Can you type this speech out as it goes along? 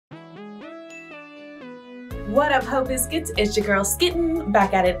What up, Hope Biscuits? It's your girl Skitten,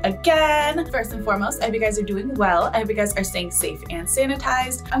 back at it again. First and foremost, I hope you guys are doing well. I hope you guys are staying safe and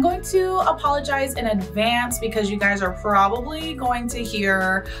sanitized. I'm going to apologize in advance because you guys are probably going to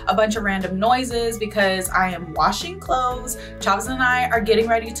hear a bunch of random noises because I am washing clothes. Chavez and I are getting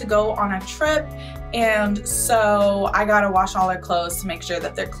ready to go on a trip, and so I gotta wash all our clothes to make sure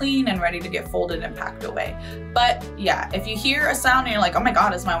that they're clean and ready to get folded and packed away. But yeah, if you hear a sound and you're like, oh my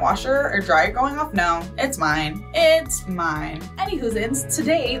God, is my washer or dryer going off? No, it's mine. It's mine. Anywhoozins,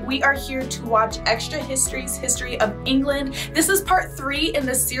 today we are here to watch Extra History's History of England. This is part 3 in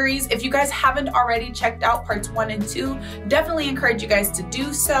the series. If you guys haven't already checked out parts 1 and 2, definitely encourage you guys to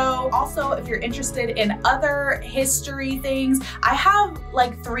do so. Also, if you're interested in other history things, I have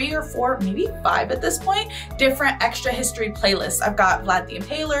like 3 or 4, maybe 5 at this point, different extra history playlists. I've got Vlad the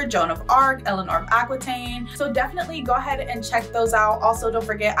Impaler, Joan of Arc, Eleanor of Aquitaine. So definitely go ahead and check those out. Also, don't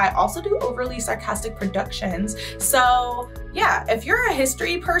forget, I also do Overly Sarcastic Productions. So yeah, if you're a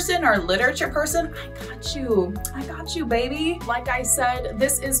history person or literature person, I got you, baby. Like I said,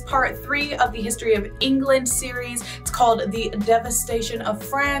 this is part 3 of the History of England series. It's called The Devastation of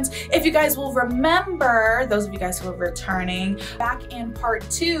France. If you guys will remember, those of you guys who are returning, back in part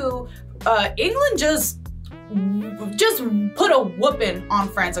 2, England just put a whooping on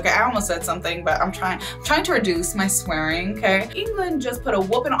France. Okay, I almost said something, but I'm trying to reduce my swearing, okay? England just put a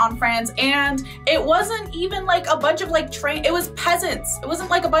whooping on France, and it wasn't even like a bunch of like it was peasants. It wasn't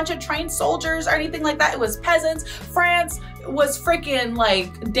like a bunch of trained soldiers or anything like that. It was peasants. France was freaking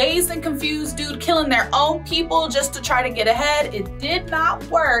like dazed and confused, dude, killing their own people just to try to get ahead. It did not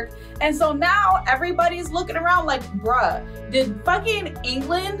work. And so now everybody's looking around like, bruh, did fucking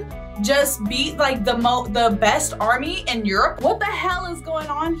England just beat like the best army in Europe? What the hell is going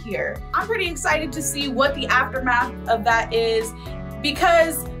on here? I'm pretty excited to see what the aftermath of that is,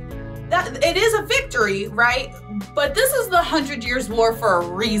 because it is a victory, right? But this is the 100 Years' War for a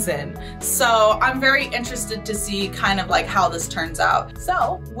reason. So I'm very interested to see kind of like how this turns out.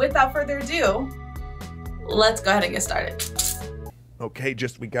 So without further ado, let's go ahead and get started. Okay,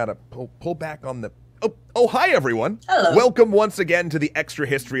 we gotta pull back on the... Oh, hi everyone. Hello. Welcome once again to the Extra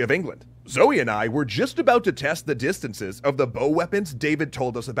History of England. Zoe and I were just about to test the distances of the bow weapons David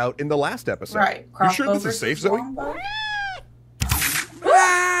told us about in the last episode. Right. You sure this is safe, Zoe?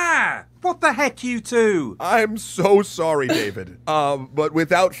 Ah! What the heck, you two? I'm so sorry, David. But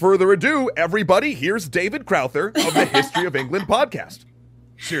without further ado, everybody, here's David Crowther of the History of England podcast.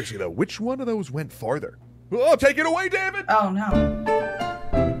 Seriously though, which one of those went farther? Oh, take it away, David! Oh no.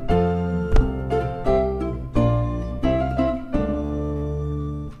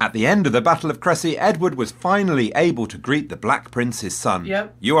 At the end of the Battle of Crecy, Edward was finally able to greet the Black Prince, his son.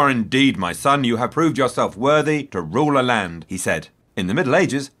 Yep. You are indeed, my son. You have proved yourself worthy to rule a land, he said. In the Middle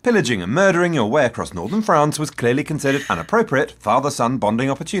Ages, pillaging and murdering your way across northern France was clearly considered an appropriate father-son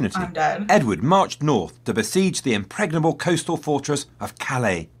bonding opportunity. I'm dead. Edward marched north to besiege the impregnable coastal fortress of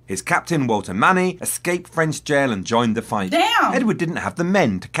Calais. His captain, Walter Manny, escaped French jail and joined the fight. Damn! Edward didn't have the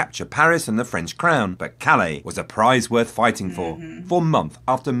men to capture Paris and the French crown, but Calais was a prize worth fighting for. For month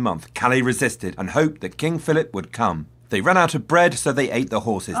after month, Calais resisted and hoped that King Philip would come. They ran out of bread, so they ate the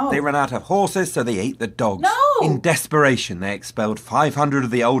horses. Oh. They ran out of horses, so they ate the dogs. No! In desperation, they expelled 500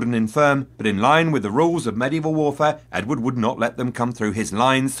 of the old and infirm, but in line with the rules of medieval warfare, Edward would not let them come through his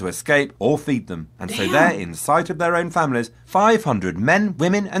lines to escape or feed them. And so there, in sight of their own families, 500 men,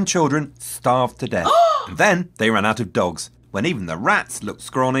 women and children starved to death. And then they ran out of dogs. When even the rats looked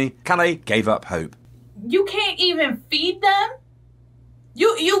scrawny, Calais gave up hope. You can't even feed them?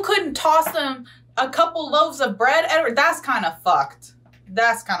 You couldn't toss them a couple loaves of bread, Edward? That's kind of fucked.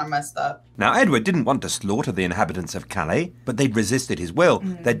 That's kind of messed up. Now, Edward didn't want to slaughter the inhabitants of Calais, but they'd resisted his will.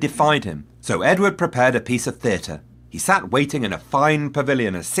 They'd defied him. So Edward prepared a piece of theatre. He sat waiting in a fine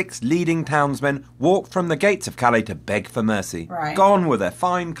pavilion as 6 leading townsmen walked from the gates of Calais to beg for mercy. Right. Gone were their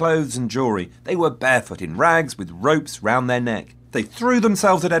fine clothes and jewellery. They were barefoot in rags with ropes round their neck. They threw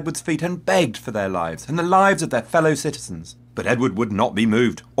themselves at Edward's feet and begged for their lives and the lives of their fellow citizens. But Edward would not be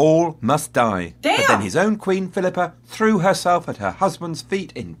moved. All must die. Damn! But then his own queen, Philippa, threw herself at her husband's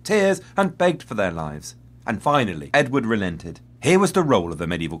feet in tears and begged for their lives. And finally, Edward relented. Here was the role of the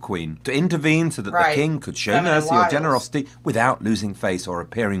medieval queen, to intervene so that the king could show mercy or generosity without losing face or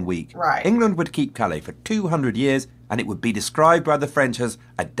appearing weak. Right. England would keep Calais for 200 years, and it would be described by the French as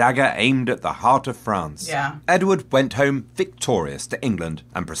a dagger aimed at the heart of France. Yeah. Edward went home victorious to England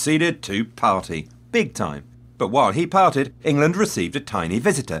and proceeded to party, big time. But while he parted, England received a tiny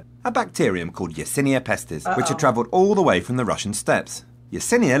visitor, a bacterium called Yersinia pestis, which had travelled all the way from the Russian steppes.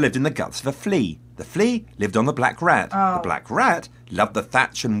 Yersinia lived in the guts of a flea. The flea lived on the black rat. Oh. The black rat loved the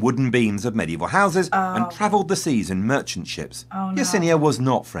thatch and wooden beams of medieval houses and travelled the seas in merchant ships. Oh, no. Yersinia was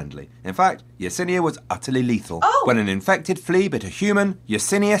not friendly. In fact, Yersinia was utterly lethal. Oh. When an infected flea bit a human,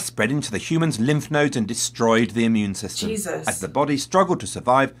 Yersinia spread into the human's lymph nodes and destroyed the immune system. Jesus. As the body struggled to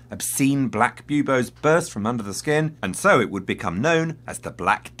survive, obscene black buboes burst from under the skin, and so it would become known as the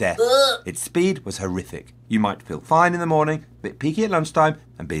Black Death. Ugh. Its speed was horrific. You might feel fine in the morning, a bit peaky at lunchtime,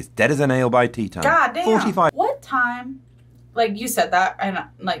 and be as dead as a nail by tea time. God damn. 45. What time? Like you said that, and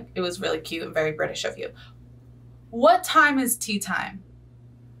like it was really cute and very British of you. What time is tea time?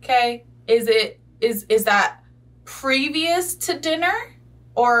 Okay, is that previous to dinner,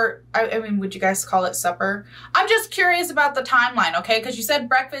 or I mean, would you guys call it supper? I'm just curious about the timeline, okay? Because you said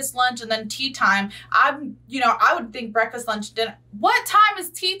breakfast, lunch, and then tea time. I would think breakfast, lunch, dinner. What time is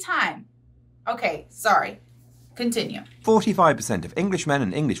tea time? Okay, sorry. Continue. 45% of Englishmen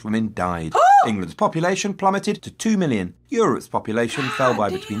and Englishwomen died. England's population plummeted to 2 million. Europe's population fell by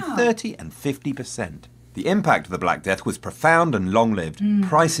between 30 and 50%. The impact of the Black Death was profound and long-lived.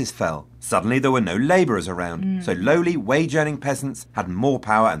 Prices fell. Suddenly there were no labourers around, so lowly, wage-earning peasants had more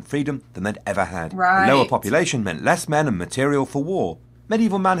power and freedom than they'd ever had. Right. A lower population meant less men and material for war.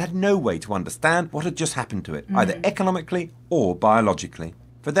 Medieval man had no way to understand what had just happened to it, either economically or biologically.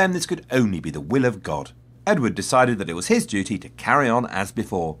 For them, this could only be the will of God. Edward decided that it was his duty to carry on as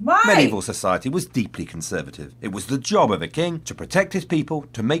before. Why? Medieval society was deeply conservative. It was the job of a king to protect his people,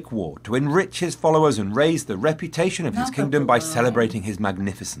 to make war, to enrich his followers and raise the reputation of his kingdom by celebrating his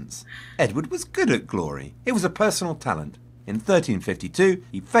magnificence. Edward was good at glory. It was a personal talent. In 1352,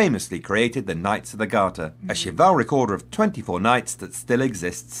 he famously created the Knights of the Garter, a chivalric order of 24 knights that still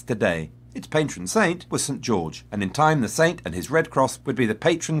exists today. Its patron saint was St. George, and in time the saint and his red cross would be the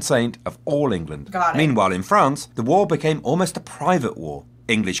patron saint of all England. Got it. Meanwhile, in France, the war became almost a private war.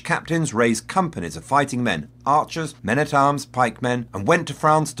 English captains raised companies of fighting men, archers, men-at-arms, pikemen, and went to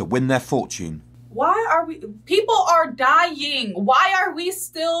France to win their fortune. Why are we... People are dying. Why are we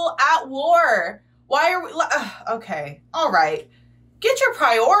still at war? Why are we... Okay, all right. Get your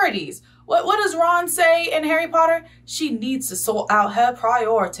priorities. What does Ron say in Harry Potter? She needs to sort out her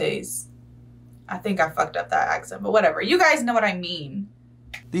priorities. I think I fucked up that accent, but whatever. You guys know what I mean.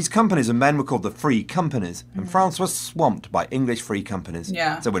 These companies of men were called the Free Companies, and France was swamped by English free companies.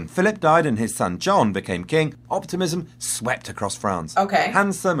 Yeah. So when Philip died and his son John became king, optimism swept across France. Okay.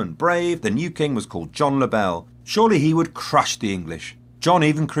 Handsome and brave, the new king was called John le Bel. Surely he would crush the English. John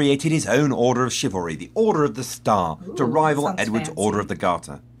even created his own order of chivalry, the Order of the Star, to rival sounds Edward's fancy. Order of the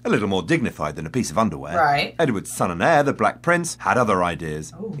Garter. A little more dignified than a piece of underwear. Right. Edward's son and heir, the Black Prince, had other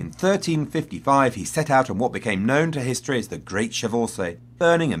ideas. Ooh. In 1355, he set out on what became known to history as the Great Chevauchée,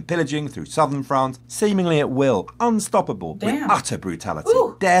 burning and pillaging through southern France, seemingly at will, unstoppable, with Damn. utter brutality,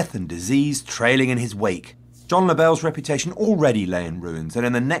 Ooh. death and disease trailing in his wake. John le Bel's reputation already lay in ruins, and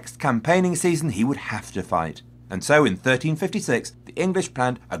in the next campaigning season he would have to fight. And so in 1356, the English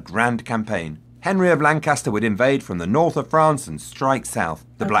planned a grand campaign. Henry of Lancaster would invade from the north of France and strike south.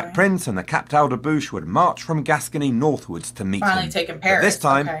 The Black Prince and the Captal de Buch would march from Gascony northwards to meet Finally him. taking But Paris. this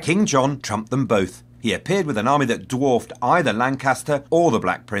time, Okay. King John trumped them both. He appeared with an army that dwarfed either Lancaster or the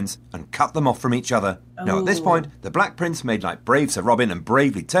Black Prince and cut them off from each other. Now at this Ooh. point, the Black Prince made like brave Sir Robin and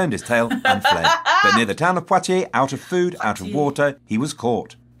bravely turned his tail and fled. But near the town of Poitiers, out of food, out of water, he was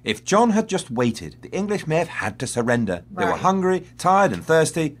caught. If John had just waited, the English may have had to surrender. They were Right. hungry, tired and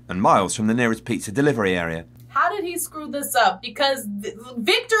thirsty, and miles from the nearest pizza delivery area. How did he screw this up? Because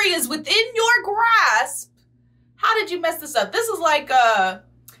victory is within your grasp. How did you mess this up? This is like,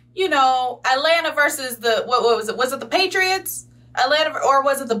 Atlanta versus what was it? Was it the Patriots? Atlanta, or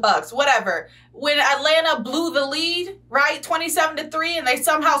was it the Bucks? Whatever. When Atlanta blew the lead, right? 27-3, and they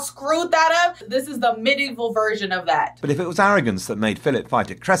somehow screwed that up. This is the medieval version of that. But if it was arrogance that made Philip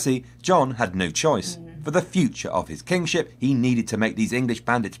fight at Cressy, John had no choice. For the future of his kingship, he needed to make these English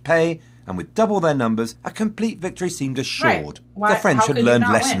bandits pay, and with double their numbers, a complete victory seemed assured. Right. Why- The French how had could you learned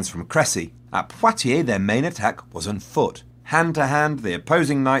not lessons win? from Cressy. At Poitiers, their main attack was on foot. Hand to hand, the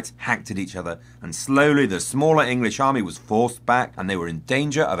opposing knights hacked at each other, and slowly the smaller English army was forced back, and they were in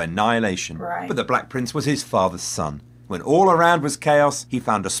danger of annihilation. Right. But the Black Prince was his father's son. When all around was chaos, he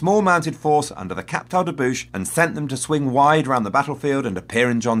found a small mounted force under the Captal de Buch and sent them to swing wide round the battlefield and appear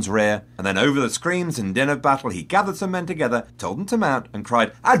in John's rear. And then over the screams and din of battle, he gathered some men together, told them to mount, and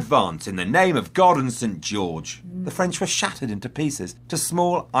cried, "Advance in the name of God and St. George." The French were shattered into pieces, to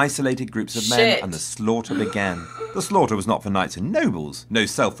small, isolated groups of men, Shit. and the slaughter began. The slaughter was not for knights and nobles. No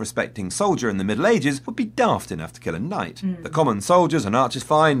self-respecting soldier in the Middle Ages would be daft enough to kill a knight. The common soldiers and archers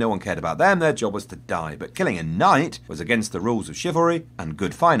fine, no one cared about them, their job was to die. But killing a knight was against the rules of chivalry and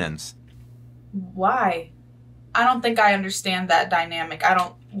good finance. Why? I don't think I understand that dynamic.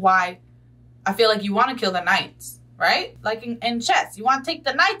 Why? I feel like you want to kill the knights, right? Like in chess, you want to take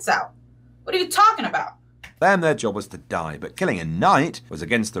the knights out. What are you talking about? Their job was to die, but killing a knight was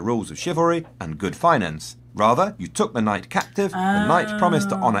against the rules of chivalry and good finance. Rather, you took the knight captive, the knight promised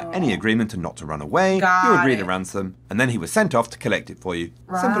to honour any agreement and not to run away, you agreed a ransom, and then he was sent off to collect it for you.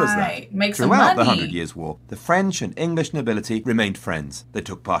 Simple as that. Make some Throughout the money. 100 Years' War, the French and English nobility remained friends. They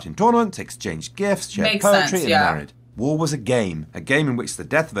took part in tournaments, exchanged gifts, shared poetry, and married. War was a game in which the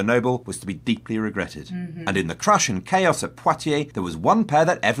death of a noble was to be deeply regretted. And in the crush and chaos at Poitiers, there was one pair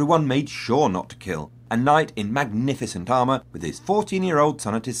that everyone made sure not to kill. A knight in magnificent armour with his 14-year-old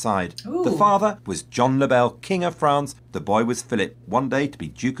son at his side. Ooh. The father was John le Bel, King of France. The boy was Philip, one day to be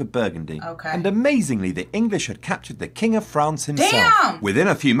Duke of Burgundy. And amazingly, the English had captured the King of France himself. Damn! Within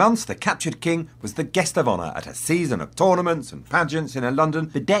a few months, the captured king was the guest of honour at a season of tournaments and pageants in London,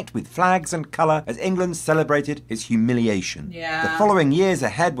 bedecked with flags and colour as England celebrated its humiliation. The following years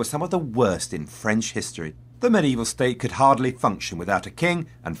ahead were some of the worst in French history. The medieval state could hardly function without a king,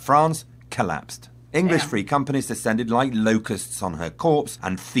 and France collapsed. English free companies descended like locusts on her corpse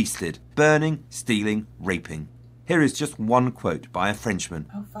and feasted, burning, stealing, raping. Here is just one quote by a Frenchman.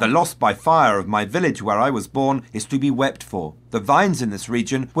 "The loss by fire of my village where I was born is to be wept for. The vines in this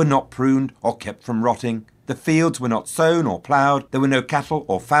region were not pruned or kept from rotting. The fields were not sown or ploughed. There were no cattle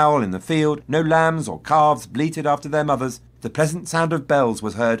or fowl in the field. No lambs or calves bleated after their mothers. The pleasant sound of bells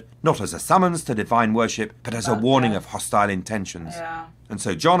was heard, not as a summons to divine worship, but as a warning of hostile intentions." And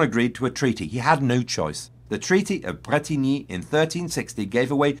so John agreed to a treaty. He had no choice. The Treaty of Bretigny in 1360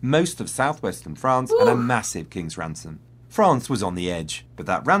 gave away most of southwestern France and a massive king's ransom. France was on the edge, but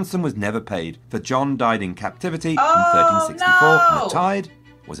that ransom was never paid, for John died in captivity in 1364, and the tide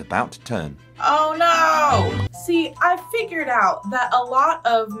was about to turn. Oh no! See, I figured out that a lot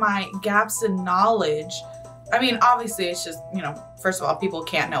of my gaps in knowledge, I mean, obviously it's just, first of all, people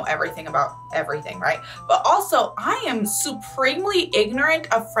can't know everything about everything, right? But also, I am supremely ignorant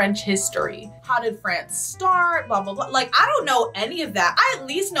of French history. How did France start? Blah, blah, blah. Like, I don't know any of that. I at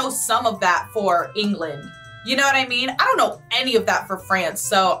least know some of that for England. You know what I mean? I don't know any of that for France.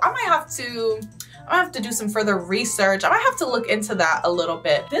 So I might have to do some further research. I might have to look into that a little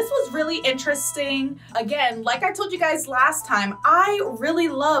bit. This was really interesting. Again, like I told you guys last time, I really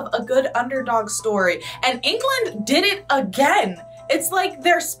love a good underdog story, and England did it again. It's like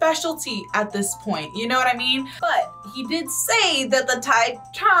their specialty at this point, you know what I mean? But he did say that the tide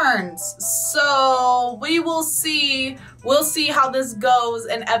turns, so we will see. We'll see how this goes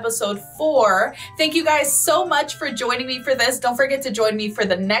in episode 4. Thank you guys so much for joining me for this. Don't forget to join me for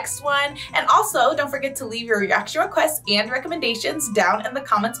the next one. And also, don't forget to leave your reaction requests and recommendations down in the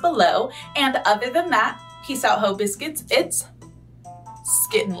comments below. And other than that, peace out, ho biscuits. It's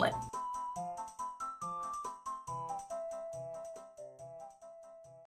Skittin' Lit.